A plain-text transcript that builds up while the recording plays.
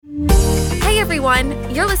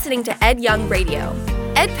everyone. You're listening to Ed Young Radio,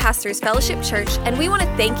 Ed Pastors Fellowship Church, and we want to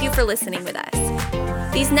thank you for listening with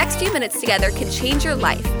us. These next few minutes together can change your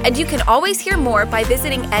life, and you can always hear more by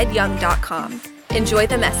visiting edyoung.com. Enjoy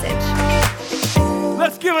the message.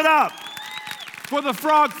 Let's give it up for the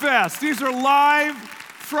Frog Fest. These are live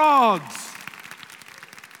frogs.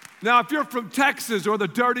 Now, if you're from Texas or the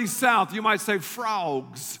dirty South, you might say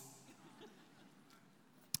frogs.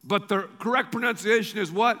 But the correct pronunciation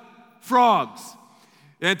is what? Frogs.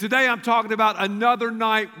 And today I'm talking about another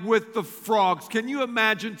night with the frogs. Can you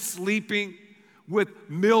imagine sleeping with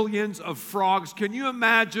millions of frogs? Can you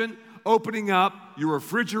imagine opening up your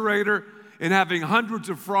refrigerator and having hundreds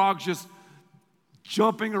of frogs just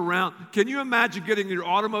jumping around? Can you imagine getting in your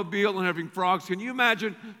automobile and having frogs? Can you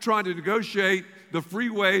imagine trying to negotiate the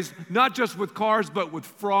freeways, not just with cars, but with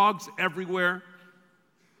frogs everywhere?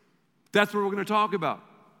 That's what we're going to talk about.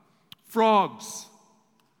 Frogs.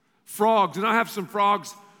 Frogs. And I have some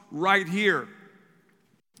frogs right here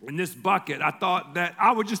in this bucket. I thought that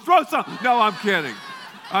I would just throw some. No, I'm kidding.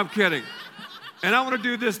 I'm kidding. And I want to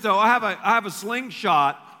do this, though. I have a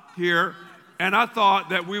slingshot here, and I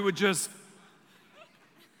thought that we would just...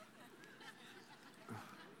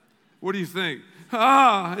 What do you think?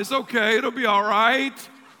 It's okay. It'll be all right.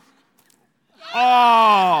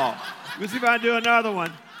 Oh, let's see if I can do another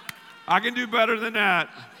one. I can do better than that.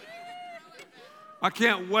 I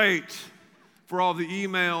can't wait for all the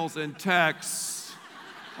emails and texts.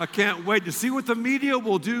 I can't wait to see what the media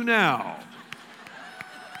will do now.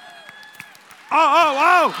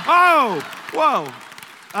 Whoa.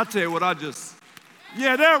 I'll tell you what,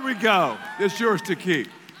 yeah, there we go. It's yours to keep.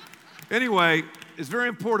 Anyway, it's very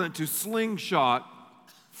important to slingshot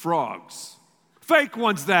frogs. Fake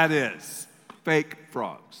ones, that is. Fake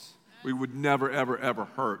frogs. We would never, ever, ever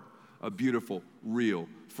hurt a beautiful, real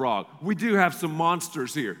frog. We do have some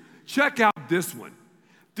monsters here. Check out this one.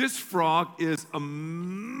 This frog is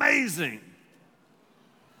amazing.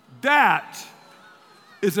 That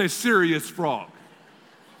is a serious frog.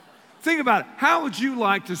 Think about it. How would you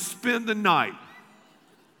like to spend the night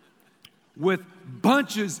with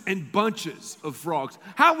bunches and bunches of frogs?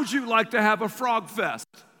 How would you like to have a frog fest?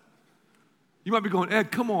 You might be going,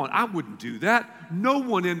 Ed, come on, I wouldn't do that. No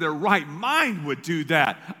one in their right mind would do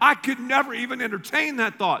that. I could never even entertain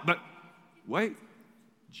that thought. But wait,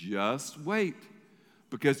 just wait.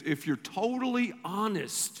 Because if you're totally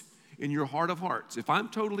honest in your heart of hearts, if I'm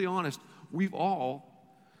totally honest, we've all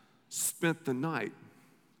spent the night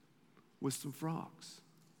with some frogs.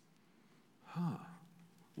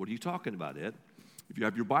 What are you talking about, Ed? If you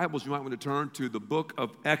have your Bibles, you might want to turn to the book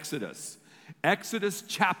of Exodus. Exodus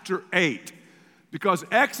chapter 8. Because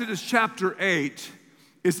Exodus chapter 8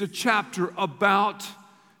 is a chapter about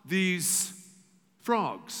these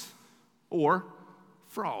frogs, or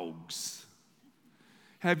frogs.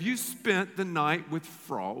 Have you spent the night with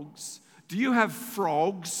frogs? Do you have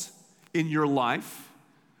frogs in your life?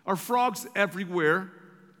 Are frogs everywhere?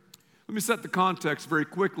 Let me set the context very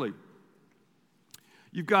quickly.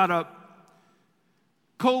 You've got a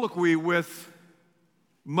colloquy with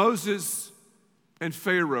Moses and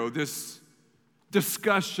Pharaoh, this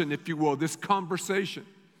discussion, if you will, this conversation.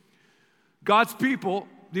 God's people,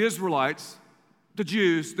 the Israelites, the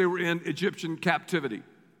Jews, they were in Egyptian captivity.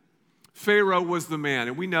 Pharaoh was the man,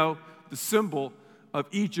 and we know the symbol of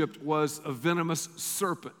Egypt was a venomous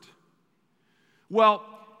serpent. Well,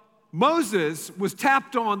 Moses was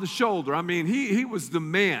tapped on the shoulder. I mean, he was the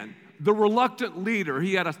man, the reluctant leader.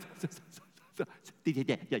 He had a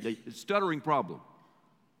stuttering problem.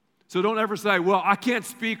 So don't ever say, well, I can't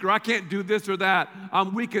speak or I can't do this or that.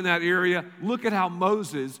 I'm weak in that area. Look at how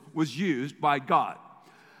Moses was used by God.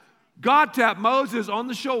 God tapped Moses on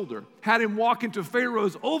the shoulder, had him walk into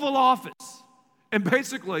Pharaoh's Oval Office. And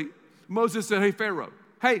basically, Moses said, hey, Pharaoh,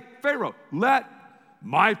 let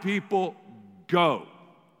my people go.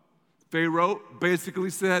 Pharaoh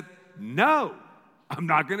basically said, no, I'm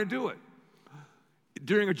not going to do it.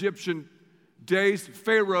 During Egyptian days,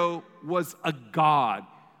 Pharaoh was a god.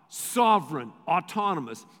 Sovereign,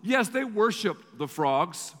 autonomous. Yes, they worshiped the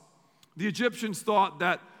frogs. The Egyptians thought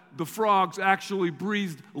that the frogs actually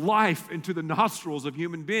breathed life into the nostrils of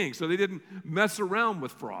human beings, so they didn't mess around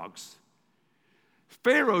with frogs.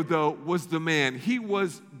 Pharaoh, though, was the man. He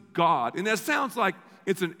was God. And that sounds like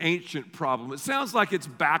it's an ancient problem. It sounds like it's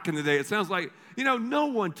back in the day. It sounds like, no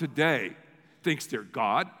one today thinks they're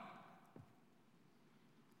God.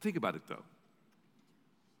 Think about it, though.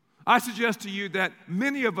 I suggest to you that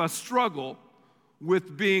many of us struggle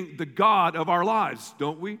with being the God of our lives,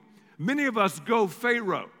 don't we? Many of us go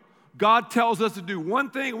Pharaoh. God tells us to do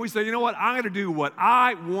one thing, and we say, you know what? I'm going to do what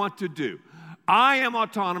I want to do. I am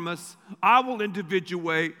autonomous. I will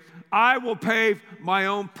individuate. I will pave my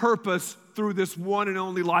own purpose through this one and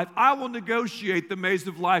only life. I will negotiate the maze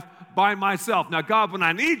of life by myself. Now, God, when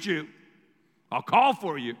I need you, I'll call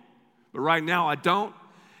for you. But right now, I don't,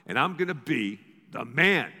 and I'm going to be the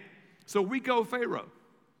man. So we go Pharaoh.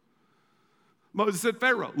 Moses said,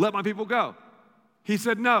 Pharaoh, let my people go. He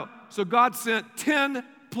said no. So God sent 10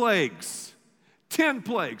 plagues. 10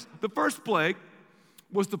 plagues. The first plague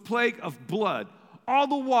was the plague of blood. All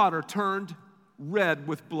the water turned red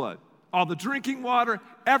with blood. All the drinking water,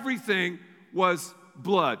 everything was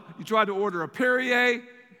blood. You tried to order a Perrier,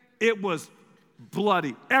 it was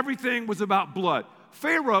bloody. Everything was about blood.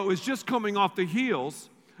 Pharaoh is just coming off the heels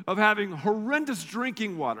of having horrendous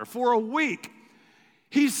drinking water for a week.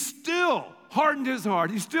 He still hardened his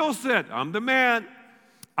heart. He still said, I'm the man.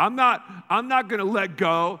 I'm not going to let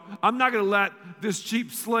go. I'm not going to let this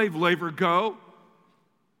cheap slave labor go.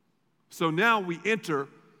 So now we enter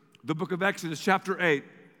the book of Exodus, chapter 8,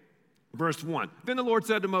 verse 1. Then the Lord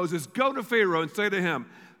said to Moses, go to Pharaoh and say to him,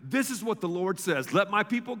 this is what the Lord says, let my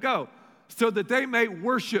people go, so that they may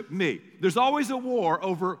worship me. There's always a war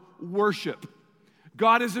over worship.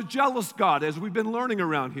 God is a jealous God, as we've been learning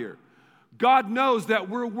around here. God knows that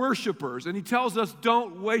we're worshipers, and he tells us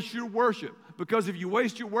don't waste your worship, because if you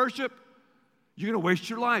waste your worship, you're going to waste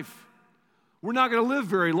your life. We're not going to live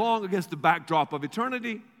very long against the backdrop of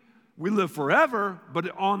eternity. We live forever,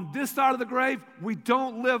 but on this side of the grave, we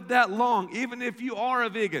don't live that long, even if you are a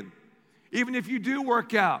vegan, even if you do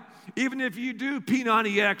work out, even if you do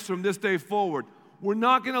P90X from this day forward. We're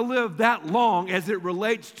not going to live that long as it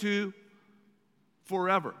relates to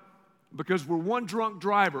forever, because we're one drunk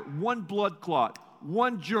driver, one blood clot,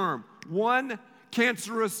 one germ, one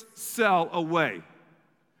cancerous cell away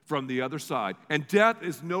from the other side. And death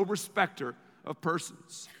is no respecter of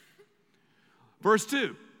persons. Verse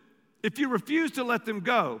 2. If you refuse to let them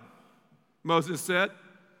go, Moses said,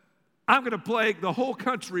 I'm going to plague the whole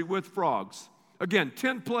country with frogs. Again,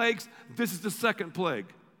 10 plagues. This is the second plague.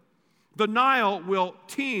 The Nile will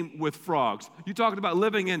teem with frogs. You're talking about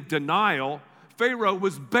living in denial. Pharaoh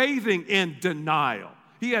was bathing in denial.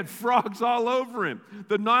 He had frogs all over him.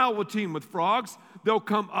 The Nile will teem with frogs. They'll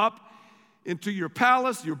come up into your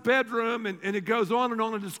palace, your bedroom, and it goes on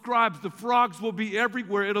and describes the frogs will be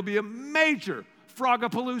everywhere. It'll be a major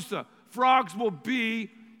frogapalooza. Frogs will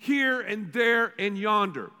be here and there and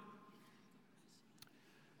yonder.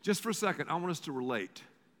 Just for a second, I want us to relate.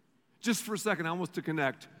 Just for a second, I want us to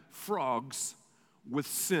connect frogs with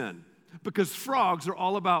sin. Because frogs are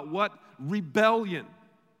all about what? Rebellion.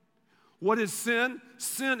 What is sin?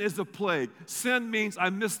 Sin is a plague. Sin means I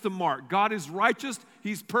missed the mark. God is righteous,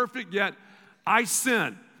 he's perfect, yet I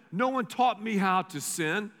sin. No one taught me how to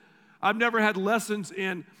sin. I've never had lessons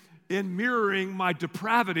in mirroring my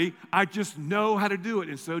depravity. I just know how to do it,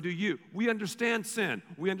 and so do you. We understand sin.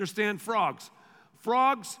 We understand frogs.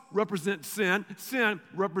 Frogs represent sin. Sin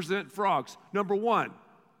represents frogs. Number one,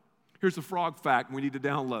 here's a frog fact we need to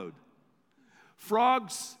download.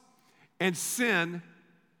 Frogs and sin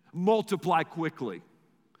multiply quickly.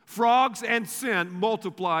 Frogs and sin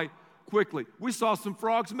multiply quickly. We saw some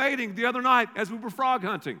frogs mating the other night as we were frog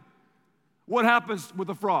hunting. What happens with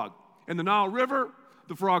a frog? In the Nile River,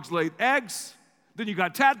 the frogs laid eggs. Then you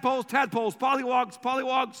got tadpoles, pollywogs,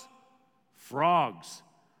 frogs.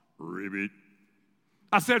 Ribbit.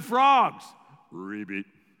 I said frogs. Ribbit.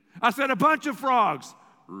 I said a bunch of frogs.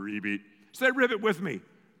 Ribbit. Say ribbit with me.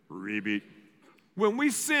 Ribbit. When we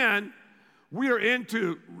sin, we are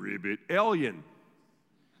into ribbit alien.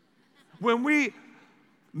 When we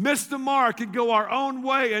miss the mark and go our own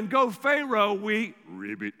way and go Pharaoh, we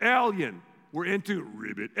ribbit alien. We're into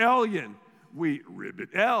ribbit alien. We ribbit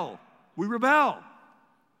L. We rebel.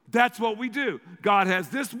 That's what we do. God has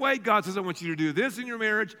this way. God says, I want you to do this in your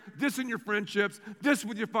marriage, this in your friendships, this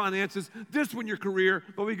with your finances, this with your career.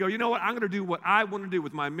 But we go, you know what? I'm going to do what I want to do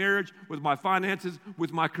with my marriage, with my finances,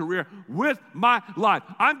 with my career, with my life.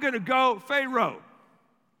 I'm going to go Pharaoh.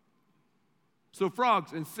 So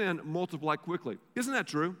frogs and sin multiply quickly. Isn't that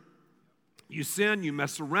true? You sin, you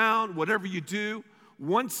mess around, whatever you do,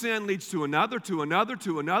 one sin leads to another, to another,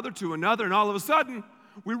 to another, to another, and all of a sudden,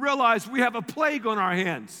 we realize we have a plague on our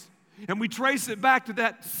hands, and we trace it back to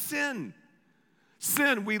that sin.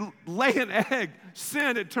 Sin, we lay an egg.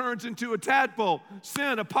 Sin, it turns into a tadpole.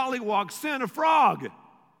 Sin, a pollywog. Sin, a frog.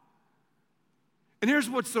 And here's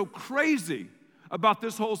what's so crazy about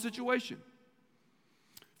this whole situation.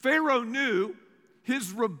 Pharaoh knew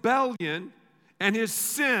his rebellion and his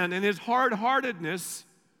sin and his hard-heartedness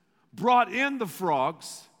brought in the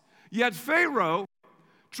frogs, yet Pharaoh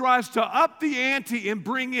tries to up the ante and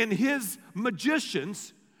bring in his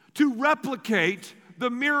magicians to replicate the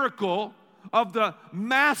miracle of the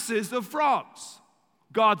masses of frogs.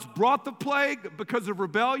 God's brought the plague because of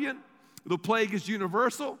rebellion. The plague is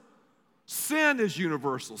universal. Sin is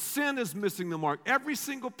universal. Sin is missing the mark. Every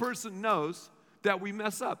single person knows that we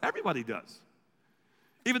mess up. Everybody does.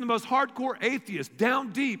 Even the most hardcore atheist,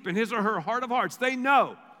 down deep in his or her heart of hearts, they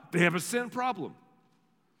know they have a sin problem.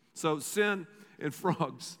 So sin and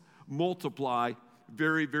frogs multiply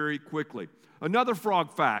very, very quickly. Another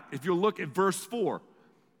frog fact, if you look at verse 4,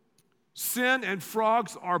 sin and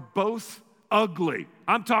frogs are both ugly.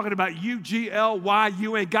 I'm talking about UGLY,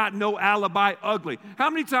 you ain't got no alibi, ugly. How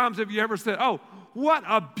many times have you ever said, oh, what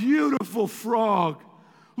a beautiful frog.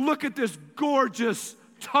 Look at this gorgeous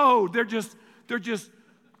toad. They're just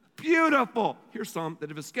beautiful. Here's some that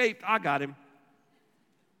have escaped. I got him.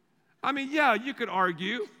 I mean, yeah, you could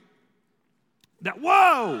argue that,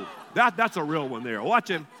 whoa, that's a real one there. Watch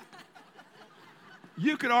him.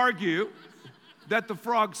 You could argue that the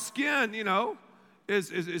frog's skin,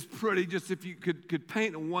 is pretty, just if you could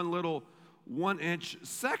paint in one little 1-inch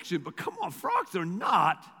section. But come on, frogs are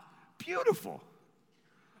not beautiful.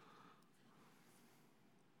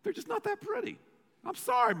 They're just not that pretty. I'm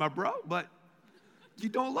sorry, my bro, but you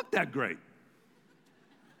don't look that great.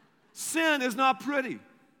 Sin is not pretty.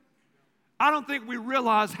 I don't think we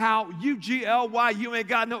realize how UGLY, you ain't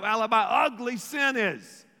got no alibi, ugly sin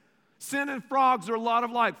is. Sin and frogs are a lot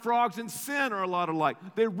alike. Frogs and sin are a lot alike.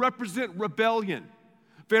 They represent rebellion.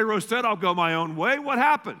 Pharaoh said, I'll go my own way. What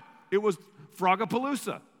happened? It was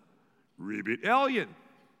Frogapalooza. Ribbit Elyon.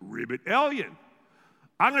 Ribbit Elyon.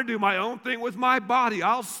 I'm going to do my own thing with my body.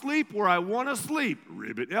 I'll sleep where I want to sleep.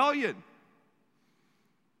 Ribbit Elyon.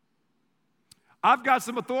 I've got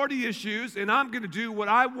some authority issues, and I'm going to do what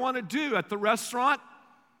I want to do at the restaurant,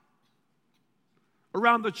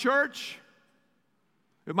 around the church,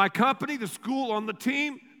 at my company, the school, on the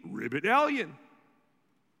team. Ribbit Elyon.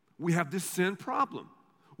 We have this sin problem.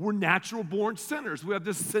 We're natural-born sinners. We have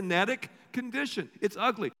this sinetic condition. It's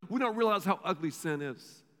ugly. We don't realize how ugly sin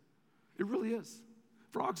is. It really is.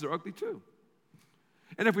 Frogs are ugly too.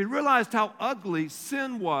 And if we realized how ugly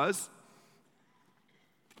sin was,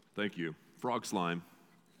 thank you, frog slime.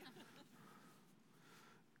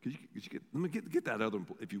 Could you let me get that other one,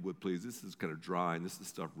 if you would, please. This is kind of dry, and this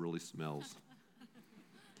stuff really smells.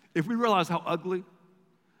 If we realize how ugly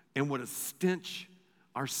and what a stench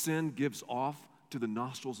our sin gives off to the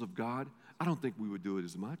nostrils of God, I don't think we would do it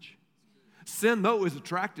as much. Sin, though, is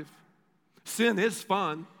attractive. Sin is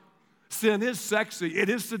fun. Sin is sexy. It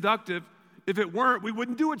is seductive. If it weren't, we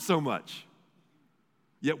wouldn't do it so much.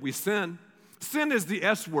 Yet we sin. Sin is the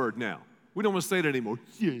S word now. We don't want to say it anymore.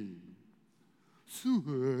 Yeah.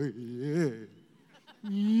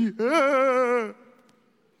 Yeah.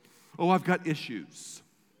 Oh, I've got issues.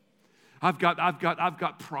 I've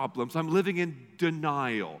got problems. I'm living in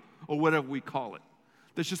denial, or whatever we call it.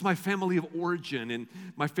 That's just my family of origin, and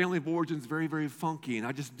my family of origin is very, very funky, and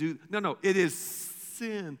I just do. No, it is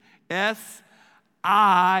sin.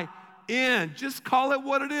 S-I-N. Just call it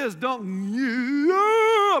what it is. Don't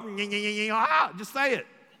just say it.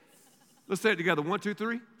 Let's say it together. 1, 2,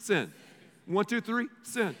 3, sin. 1, 2, 3,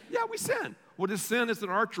 sin. Yeah, we sin. What is sin? It's an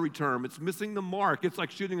archery term. It's missing the mark. It's like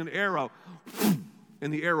shooting an arrow,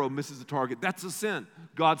 and the arrow misses the target. That's a sin.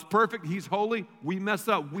 God's perfect. He's holy. We mess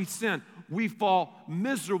up. We sin. We fall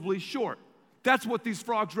miserably short. That's what these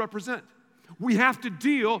frogs represent. We have to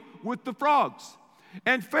deal with the frogs.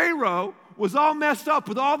 And Pharaoh was all messed up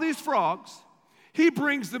with all these frogs. He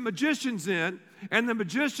brings the magicians in, and the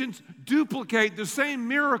magicians duplicate the same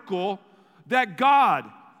miracle that God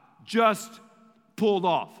just pulled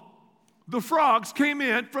off. The frogs came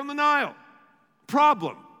in from the Nile.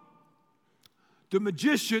 Problem: the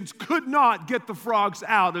magicians could not get the frogs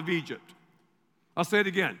out of Egypt. I'll say it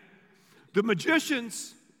again. The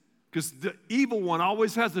magicians, because the evil one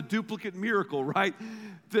always has a duplicate miracle, right?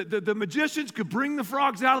 The magicians could bring the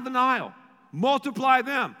frogs out of the Nile, multiply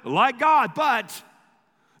them like God, but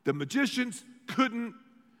the magicians couldn't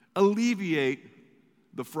alleviate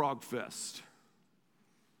the frog fest.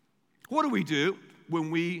 What do we do when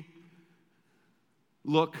we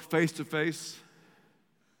look face to face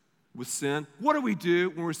with sin? What do we do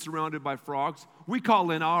when we're surrounded by frogs? We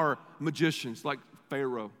call in our magicians like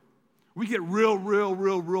Pharaoh. We get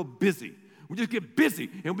real busy. We just get busy,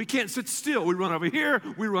 and we can't sit still. We run over here,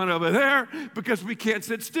 we run over there, because we can't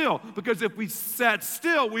sit still. Because if we sat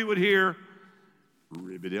still, we would hear,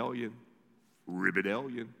 Ribbit Elyon, Ribbit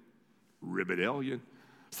Elyon, Ribbit Elyon.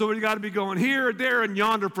 So we got to be going here, there, and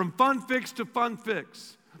yonder, from fun fix to fun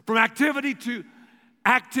fix, from activity to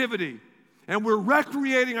activity. And we're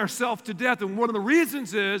recreating ourselves to death. And one of the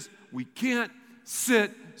reasons is we can't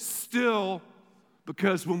sit still,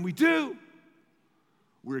 because when we do,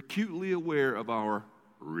 we're acutely aware of our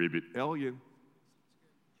rebellion.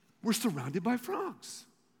 We're surrounded by frogs.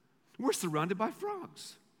 We're surrounded by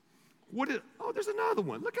frogs. Oh, there's another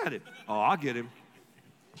one. Look at it. Oh, I'll get him.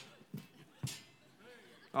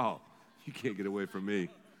 Oh, you can't get away from me.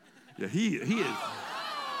 Yeah, he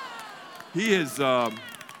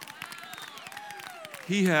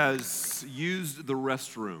has used the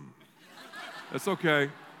restroom. That's okay.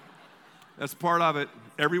 That's part of it.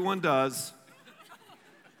 Everyone does.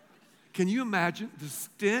 Can you imagine the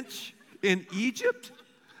stench in Egypt?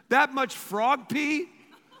 That much frog pee?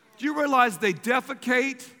 Do you realize they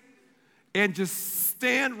defecate and just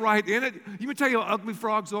stand right in it? You can tell you how ugly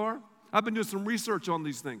frogs are? I've been doing some research on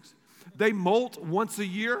these things. They molt once a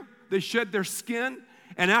year. They shed their skin.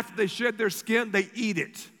 And after they shed their skin, they eat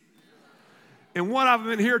it. And one of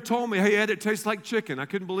them in here told me, hey, Ed, it tastes like chicken. I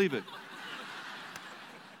couldn't believe it.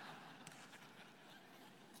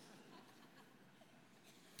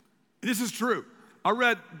 This is true. I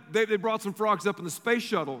read they brought some frogs up in the space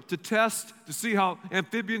shuttle to test to see how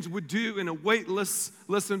amphibians would do in a weightless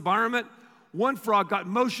environment. One frog got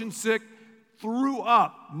motion sick, threw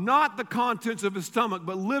up, not the contents of his stomach,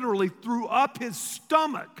 but literally threw up his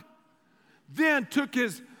stomach. Then took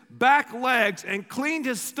his back legs and cleaned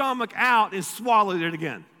his stomach out and swallowed it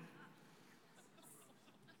again.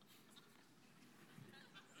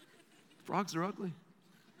 Frogs are ugly.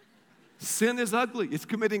 Sin is ugly. It's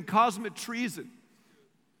committing cosmic treason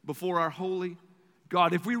before our holy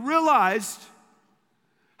God. If we realized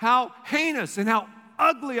how heinous and how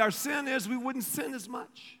ugly our sin is, we wouldn't sin as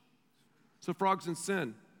much. So frogs and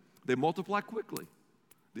sin, they multiply quickly.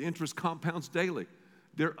 The interest compounds daily.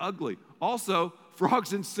 They're ugly. Also,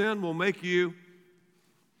 frogs and sin will make you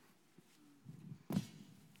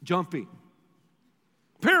jumpy,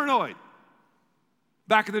 paranoid.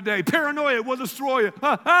 Back in the day, paranoia will destroy you.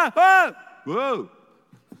 Ha, ha, ha. Whoa.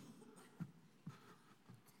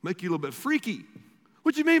 Make you a little bit freaky.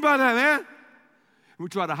 What do you mean by that, man? We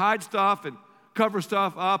try to hide stuff and cover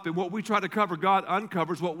stuff up, and what we try to cover, God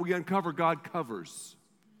uncovers. What we uncover, God covers.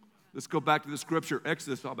 Let's go back to the scripture,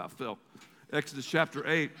 Exodus. How about Phil? Exodus chapter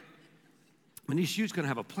 8. And these shoes kind of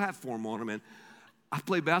have a platform on them, and I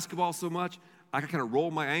play basketball so much, I can kind of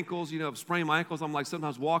roll my ankles, sprain my ankles. I'm like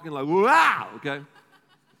sometimes walking like, wow, okay?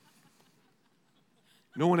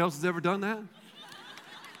 No one else has ever done that?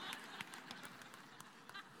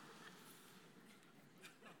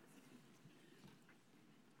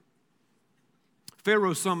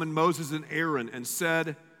 Pharaoh summoned Moses and Aaron and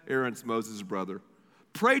said, Aaron's Moses' brother,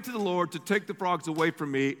 pray to the Lord to take the frogs away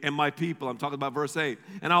from me and my people. I'm talking about verse 8.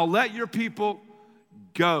 And I'll let your people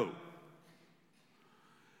go.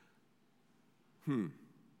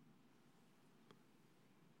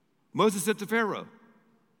 Moses said to Pharaoh,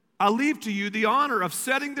 I leave to you the honor of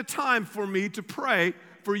setting the time for me to pray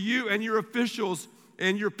for you and your officials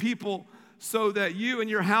and your people so that you and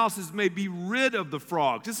your houses may be rid of the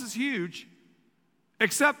frogs. This is huge.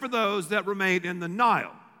 Except for those that remain in the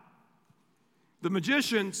Nile. The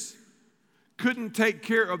magicians couldn't take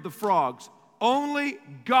care of the frogs. Only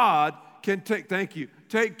God can take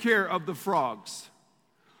care of the frogs.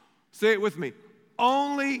 Say it with me.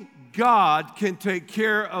 Only God can take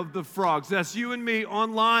care of the frogs. That's you and me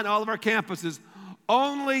online, all of our campuses.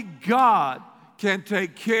 Only God can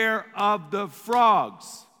take care of the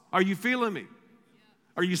frogs. Are you feeling me?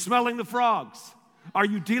 Are you smelling the frogs? Are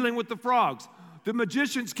you dealing with the frogs? The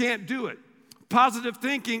magicians can't do it. Positive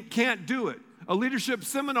thinking can't do it. A leadership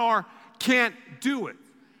seminar can't do it.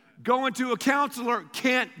 Going to a counselor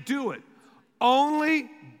can't do it. Only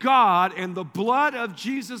God and the blood of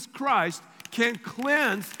Jesus Christ can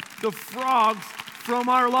cleanse the frogs from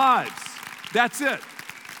our lives. That's it.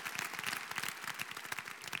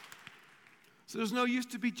 So there's no use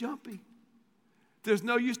to be jumpy. There's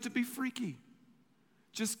no use to be freaky.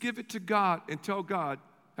 Just give it to God and tell God,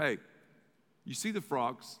 hey, you see the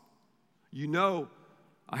frogs. You know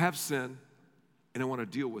I have sin, and I want to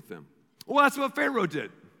deal with them. Well, that's what Pharaoh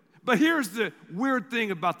did. But here's the weird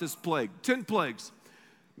thing about this plague, 10 plagues.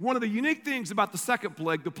 One of the unique things about the second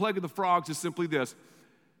plague, the plague of the frogs, is simply this.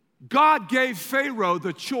 God gave Pharaoh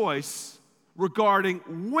the choice regarding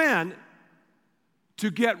when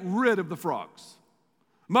to get rid of the frogs.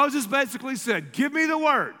 Moses basically said, give me the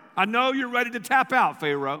word. I know you're ready to tap out,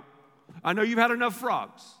 Pharaoh. I know you've had enough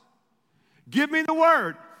frogs. Give me the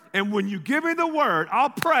word, and when you give me the word, I'll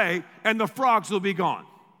pray, and the frogs will be gone.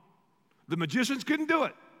 The magicians couldn't do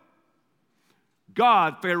it.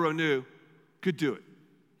 God, Pharaoh knew, could do it.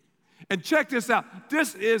 And check this out.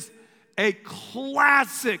 This is a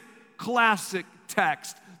classic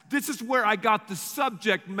text. This is where I got the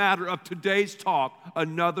subject matter of today's talk,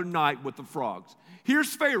 Another Night with the Frogs.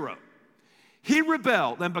 Here's Pharaoh. He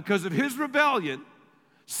rebelled, and because of his rebellion,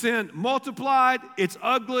 sin multiplied. It's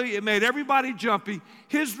ugly. It made everybody jumpy.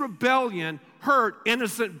 His rebellion hurt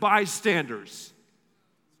innocent bystanders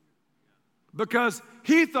because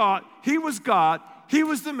he thought he was God, he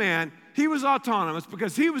was the man, he was autonomous.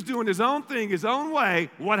 Because he was doing his own thing, his own way,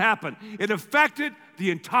 what happened? It affected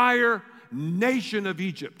the entire nation of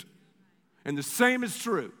Egypt. And the same is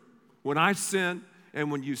true when I sin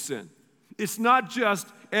and when you sin. It's not just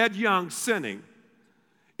Ed Young sinning.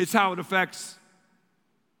 It's how it affects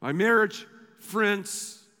my marriage,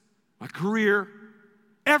 friends, my career,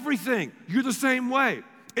 everything. You're the same way.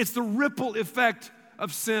 It's the ripple effect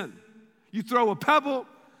of sin. You throw a pebble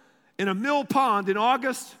in a mill pond in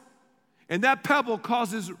August, and that pebble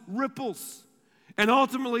causes ripples. And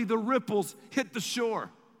ultimately, the ripples hit the shore.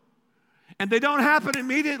 And they don't happen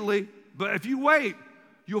immediately, but if you wait,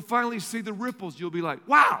 you'll finally see the ripples. You'll be like,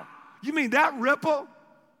 wow, you mean that ripple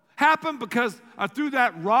happened because I threw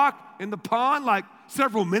that rock in the pond like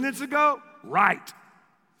several minutes ago? Right.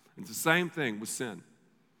 It's the same thing with sin.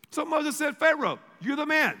 So Moses said, Pharaoh, you're the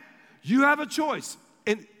man. You have a choice.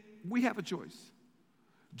 And we have a choice.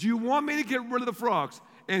 Do you want me to get rid of the frogs?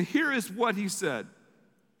 And here is what he said.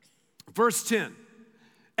 Verse 10,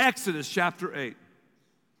 Exodus chapter 8.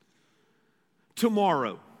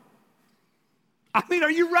 Tomorrow. I mean,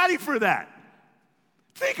 are you ready for that?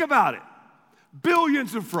 Think about it.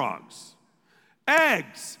 Billions of frogs,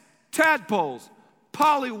 eggs, tadpoles,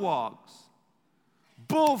 pollywogs,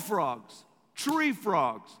 bullfrogs, tree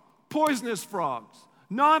frogs, poisonous frogs,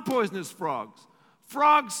 non-poisonous frogs,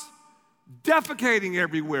 frogs defecating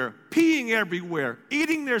everywhere, peeing everywhere,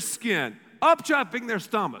 eating their skin, up-chopping their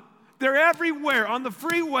stomach. They're everywhere on the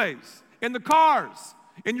freeways, in the cars,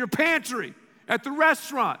 in your pantry, at the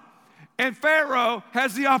restaurant. And Pharaoh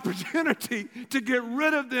has the opportunity to get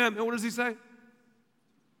rid of them. And what does he say?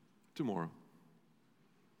 Tomorrow.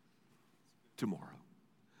 Tomorrow.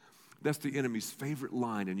 That's the enemy's favorite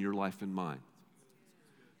line in your life and mine.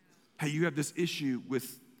 Hey, you have this issue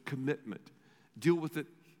with commitment. Deal with it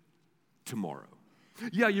tomorrow.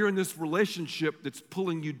 Yeah, you're in this relationship that's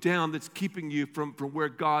pulling you down, that's keeping you from where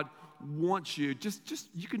God wants you. Just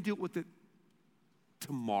you can deal with it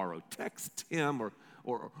tomorrow. Text him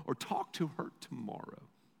or talk to her tomorrow.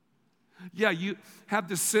 Yeah, you have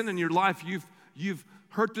this sin in your life. You've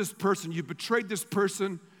hurt this person. You've betrayed this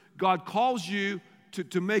person. God calls you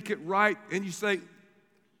to make it right, and you say,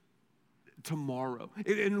 tomorrow.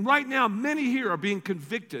 And right now, many here are being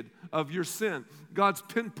convicted of your sin. God's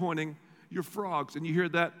pinpointing your frogs, and you hear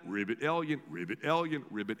that, ribbit alien, ribbit alien,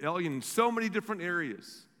 ribbit alien, in so many different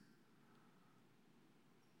areas.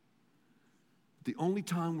 The only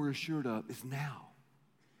time we're assured of is now.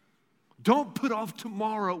 Don't put off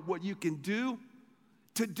tomorrow what you can do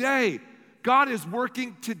today. God is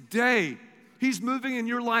working today. He's moving in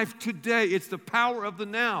your life today. It's the power of the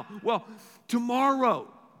now. Well, tomorrow,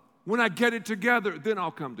 when I get it together, then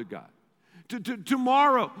I'll come to God.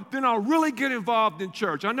 Tomorrow, then I'll really get involved in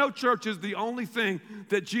church. I know church is the only thing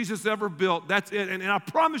that Jesus ever built. That's it. And I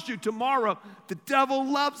promise you, tomorrow, the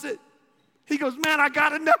devil loves it. He goes, man, I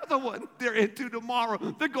got another one they're into tomorrow.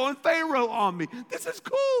 They're going Pharaoh on me. This is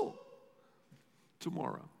cool.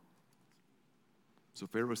 Tomorrow. So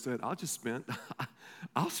Pharaoh said,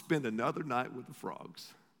 I'll spend another night with the frogs.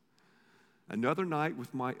 Another night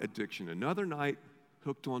with my addiction. Another night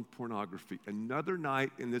hooked on pornography. Another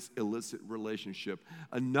night in this illicit relationship.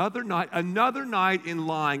 Another night in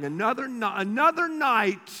lying. Another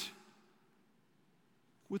night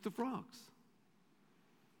with the frogs.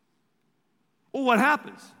 Well, what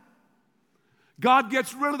happens? God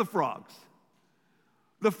gets rid of the frogs.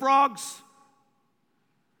 The frogs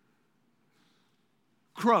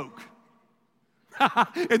croak.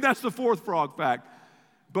 And that's the fourth frog fact.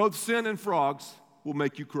 Both sin and frogs will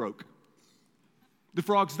make you croak. The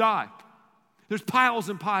frogs die. There's piles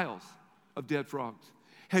and piles of dead frogs.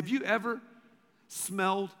 Have you ever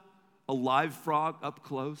smelled a live frog up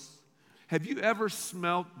close? Have you ever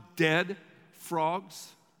smelled dead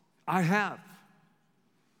frogs? I have.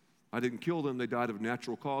 I didn't kill them. They died of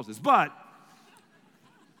natural causes. But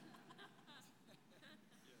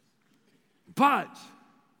the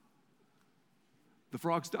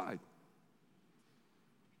frogs died.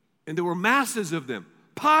 And there were masses of them,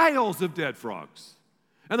 piles of dead frogs.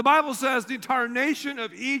 And the Bible says the entire nation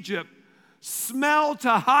of Egypt smelled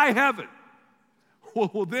to high heaven.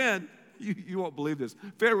 Well then, you won't believe this.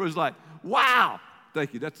 Pharaoh was like, wow.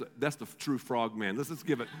 Thank you. That's the true frog man. Let's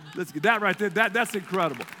give that right there. That's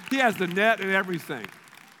incredible. He has the net and everything.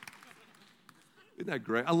 Isn't that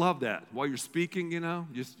great? I love that. While you're speaking,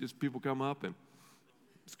 just people come up and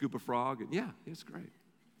scoop a frog. And yeah, it's great.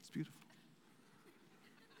 It's beautiful.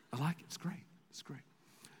 I like it. It's great. It's great.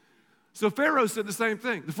 So Pharaoh said the same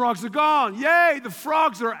thing. The frogs are gone. Yay, the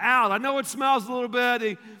frogs are out. I know it smells a little bit.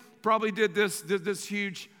 He probably did this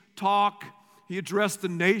huge talk. He addressed the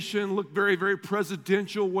nation, looked very, very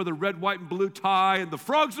presidential, wore the red, white, and blue tie, and the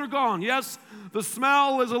frogs are gone. Yes, the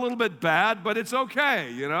smell is a little bit bad, but it's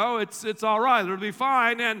okay, it's all right, it'll be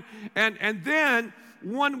fine. And then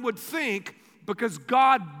one would think, because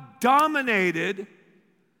God dominated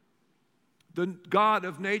the God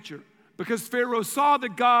of nature, because Pharaoh saw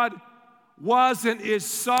that God was and is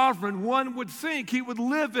sovereign, one would think he would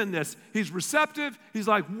live in this. He's receptive. He's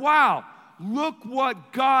like, wow, look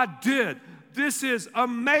what God did. This is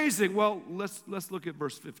amazing. Well, let's look at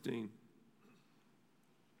verse 15.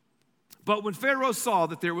 But when Pharaoh saw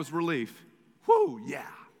that there was relief,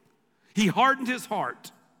 he hardened his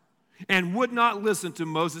heart and would not listen to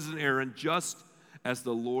Moses and Aaron, just as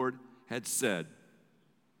the Lord had said.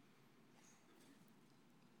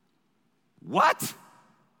 What?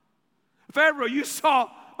 Pharaoh, you saw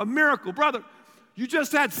a miracle. Brother, you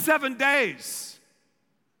just had 7 days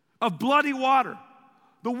of bloody water.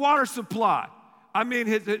 The water supply,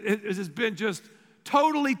 it has been just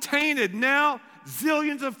totally tainted. Now,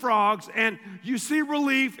 zillions of frogs, and you see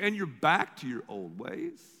relief, and you're back to your old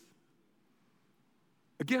ways.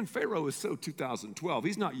 Again, Pharaoh is so 2012.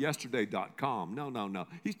 He's not yesterday.com. No.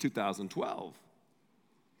 He's 2012.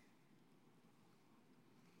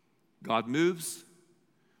 God moves.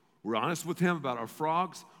 We're honest with him about our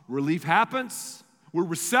frogs. Relief happens. We're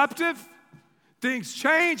receptive. Things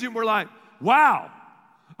change, and we're like, wow.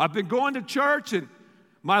 I've been going to church, and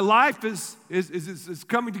my life is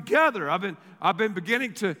coming together. I've been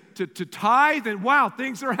beginning to tithe, and wow,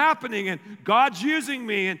 things are happening, and God's using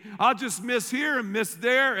me, and I'll just miss here and miss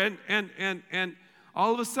there, and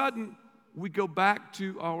all of a sudden we go back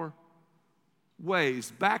to our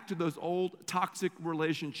ways, back to those old toxic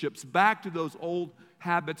relationships, back to those old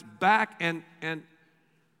habits, back, and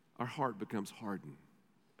our heart becomes hardened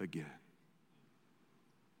again.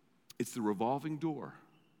 It's the revolving door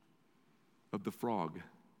of the frog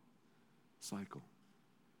cycle.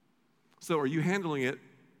 So are you handling it,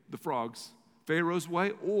 the frogs, Pharaoh's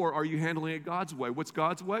way, or are you handling it God's way? What's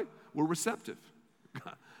God's way? We're receptive.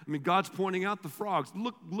 God's pointing out the frogs.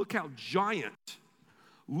 Look how giant,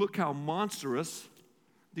 look how monstrous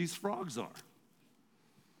these frogs are.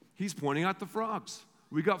 He's pointing out the frogs.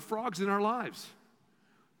 We got frogs in our lives.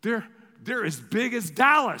 They're as big as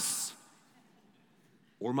Dallas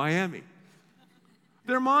or Miami.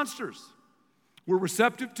 They're monsters. We're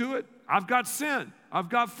receptive to it. I've got sin. I've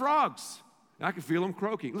got frogs. I can feel them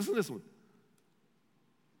croaking. Listen to this one.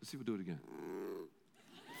 Let's see if we'll do it again.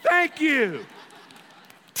 Thank you.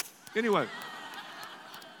 Anyway,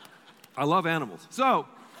 I love animals. So,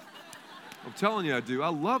 I'm telling you I do. I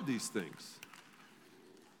love these things.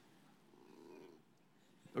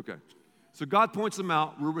 Okay. So God points them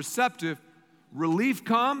out. We're receptive. Relief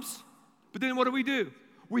comes. But then what do?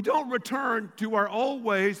 We don't return to our old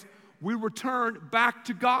ways. We return back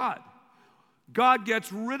to God. God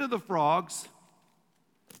gets rid of the frogs.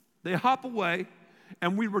 They hop away,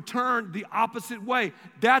 and we return the opposite way.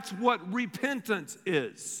 That's what repentance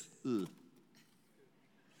is. Ugh.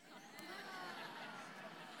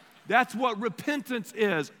 That's what repentance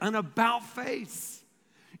is, an about face.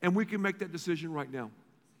 And we can make that decision right now.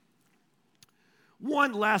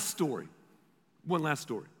 One last story.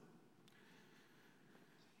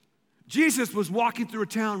 Jesus was walking through a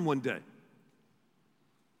town one day.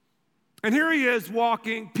 And here he is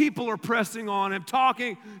walking. People are pressing on him,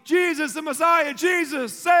 talking, Jesus, the Messiah,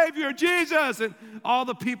 Jesus, Savior, Jesus. And all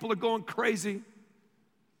the people are going crazy.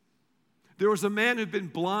 There was a man who'd been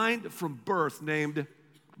blind from birth named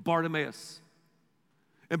Bartimaeus.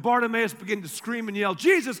 And Bartimaeus began to scream and yell,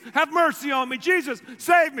 Jesus, have mercy on me. Jesus,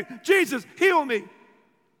 save me. Jesus, heal me.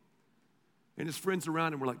 And his friends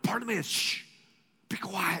around him were like, Bartimaeus, shh. Be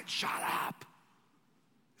quiet, shut up.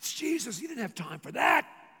 It's Jesus, you didn't have time for that.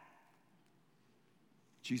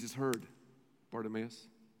 Jesus heard Bartimaeus.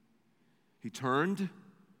 He turned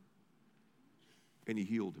and he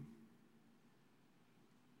healed him.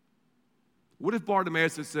 What if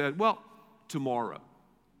Bartimaeus had said, well, tomorrow?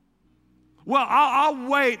 Well, I'll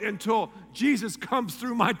wait until Jesus comes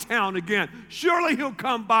through my town again. Surely he'll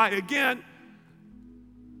come by again.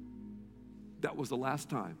 That was the last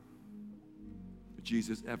time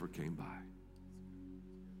Jesus ever came by.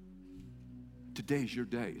 Today's your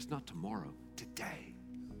day. It's not tomorrow. Today.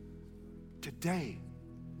 Today,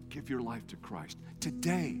 give your life to Christ.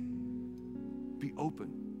 Today, be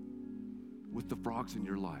open with the frogs in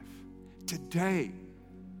your life. Today,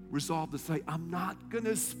 resolve to say, I'm not going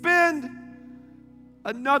to spend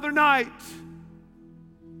another night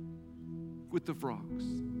with the frogs.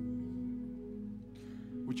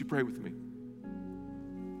 Would you pray with me?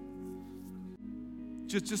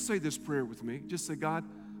 Just say this prayer with me. Just say, God,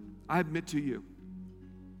 I admit to you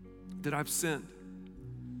that I've sinned,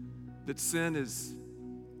 that sin is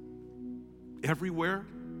everywhere,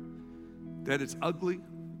 that it's ugly,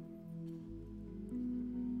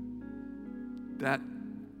 that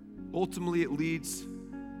ultimately it leads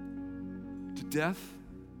to death.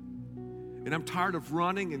 And I'm tired of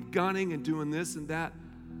running and gunning and doing this and that.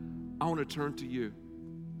 I want to turn to you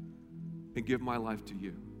and give my life to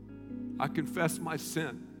you. I confess my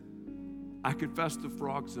sin. I confess the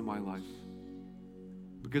frogs in my life.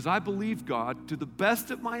 Because I believe, God, to the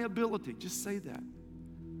best of my ability, just say that.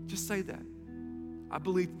 Just say that. I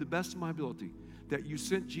believe to the best of my ability that you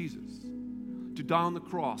sent Jesus to die on the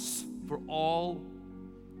cross for all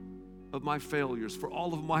of my failures, for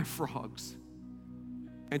all of my frogs,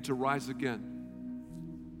 and to rise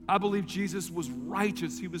again. I believe Jesus was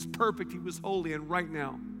righteous, he was perfect, he was holy, and right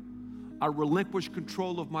now, I relinquish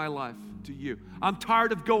control of my life to you. I'm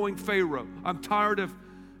tired of going Pharaoh. I'm tired of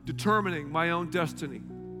determining my own destiny.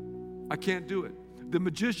 I can't do it. The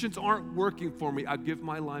magicians aren't working for me. I give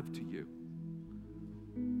my life to you.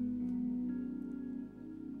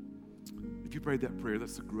 If you prayed that prayer,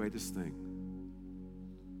 that's the greatest thing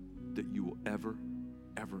that you will ever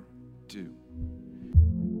do.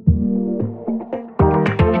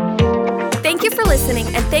 Thank you for listening,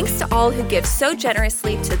 and thanks to all who give so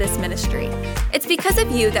generously to this ministry. It's because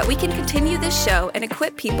of you that we can continue this show and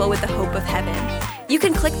equip people with the hope of heaven. You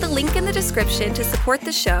can click the link in the description to support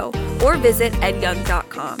the show or visit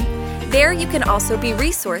edyoung.com. There you can also be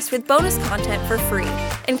resourced with bonus content for free,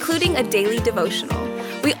 including a daily devotional.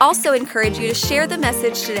 We also encourage you to share the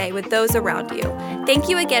message today with those around you. Thank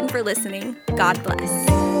you again for listening. God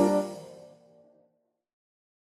bless.